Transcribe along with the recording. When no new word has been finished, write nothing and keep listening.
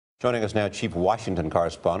Joining us now, Chief Washington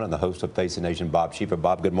correspondent and the host of Face the Nation, Bob Schieffer.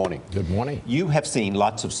 Bob, good morning. Good morning. You have seen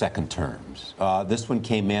lots of second terms. This one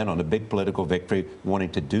came in on a big political victory,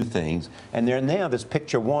 wanting to do things. And there now this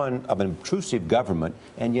picture one of an intrusive government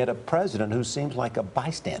and yet a president who seems like a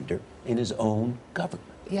bystander in his own government.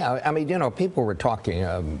 Yeah, I mean, you know, people were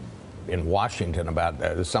talking in Washington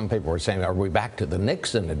about, some people were saying, are we back to the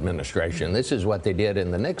Nixon administration? This is what they did in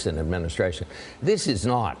the Nixon administration. This is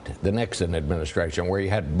not the Nixon administration where you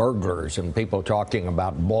had burglars and people talking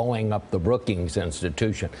about blowing up the Brookings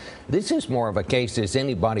Institution. This is more of a case, is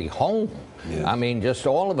anybody home? Yes. I mean, just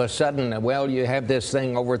all of a sudden, well, you have this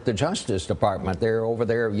thing over at the Justice Department. They're over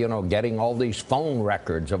there, you know, getting all these phone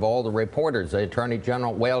records of all the reporters. The Attorney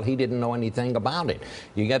General, well, he didn't know anything about it.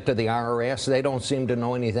 You get to the IRS, they don't seem to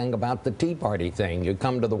know anything about the Tea Party thing. You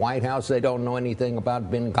come to the White House, they don't know anything about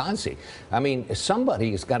Benghazi. I mean,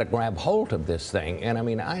 somebody's got to grab hold of this thing. And I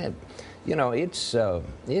mean, you know, it's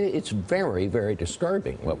very, very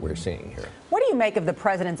disturbing what we're seeing here. What do you make of the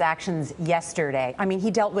president's actions yesterday? I mean,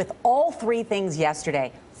 he dealt with all three things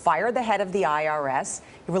yesterday. Fired the head of the IRS.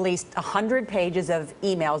 He released 100 pages of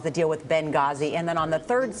emails that deal with Benghazi. And then on the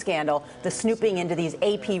third scandal, the snooping into these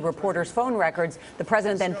AP reporters' phone records, the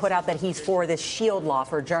president then put out that he's for this shield law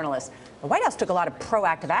for journalists. The White House took a lot of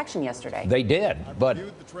proactive action yesterday. They did, but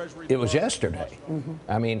it was yesterday. Mm-hmm.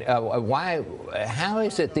 I mean, how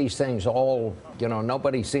is it these things all, you know,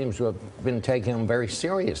 nobody seems to have been taking them very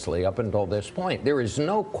seriously up until this point. There is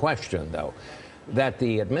no question, though, that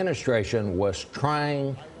the administration was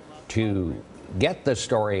trying to get the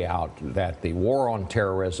story out that the war on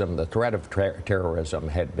terrorism, the threat of terrorism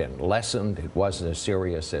had been lessened. It wasn't as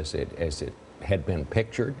serious as it had been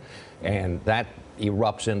pictured. And that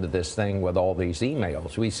erupts into this thing with all these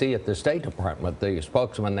emails. We see at the State Department, the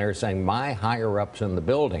spokesman there saying, my higher-ups in the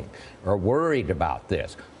building are worried about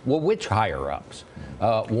this. Well, which higher-ups?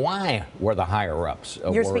 Why were the higher-ups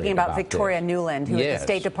worried? You're speaking about Victoria this? Nuland, who is the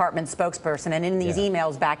State Department spokesperson. And in these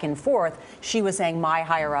emails back and forth, she was saying my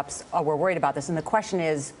higher-ups were worried about this. And the question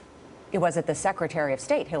is, was it the Secretary of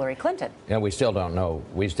State, Hillary Clinton? And we still don't know.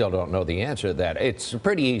 We still don't know the answer to that. It's a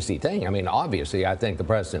pretty easy thing. I mean, obviously, I think the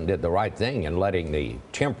president did the right thing in letting the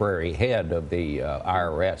temporary head of the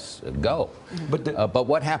IRS go. But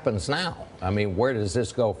what happens now? I mean, where does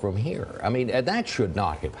this go from here? I mean, that should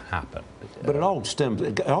not have happened. But it all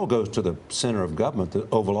goes to the center of government, the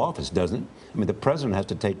Oval Office, doesn't it? I mean, the president has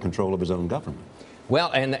to take control of his own government.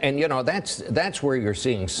 Well, and you know, that's where you're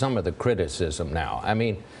seeing some of the criticism now. I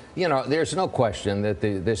mean, you know, there's no question that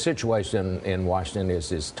the situation in Washington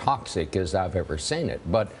is as toxic as I've ever seen it.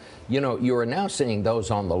 But, you know, you are now seeing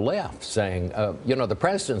those on the left saying, you know, the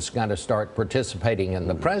president's got to start participating in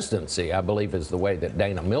the presidency, I believe is the way that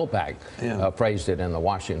Dana Milbank phrased it in the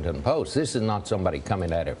Washington Post. This is not somebody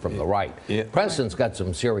coming at it from the right. The president's got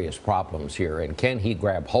some serious problems here, and can he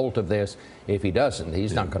grab hold of this? If he doesn't,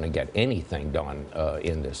 he's not going to get anything done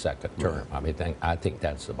in this second term. I mean, I think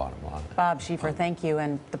that's the bottom line. Bob Schieffer, thank you.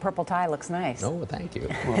 And the purple tie looks nice. Oh, thank you.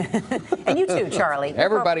 And you too, Charlie.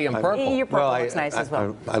 Everybody in purple. Your purple looks nice as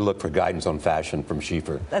well. I look for guidance on fashion from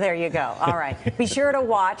Schieffer. There you go. All right. Be sure to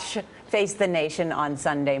watch Face the Nation on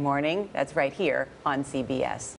Sunday morning. That's right here on CBS.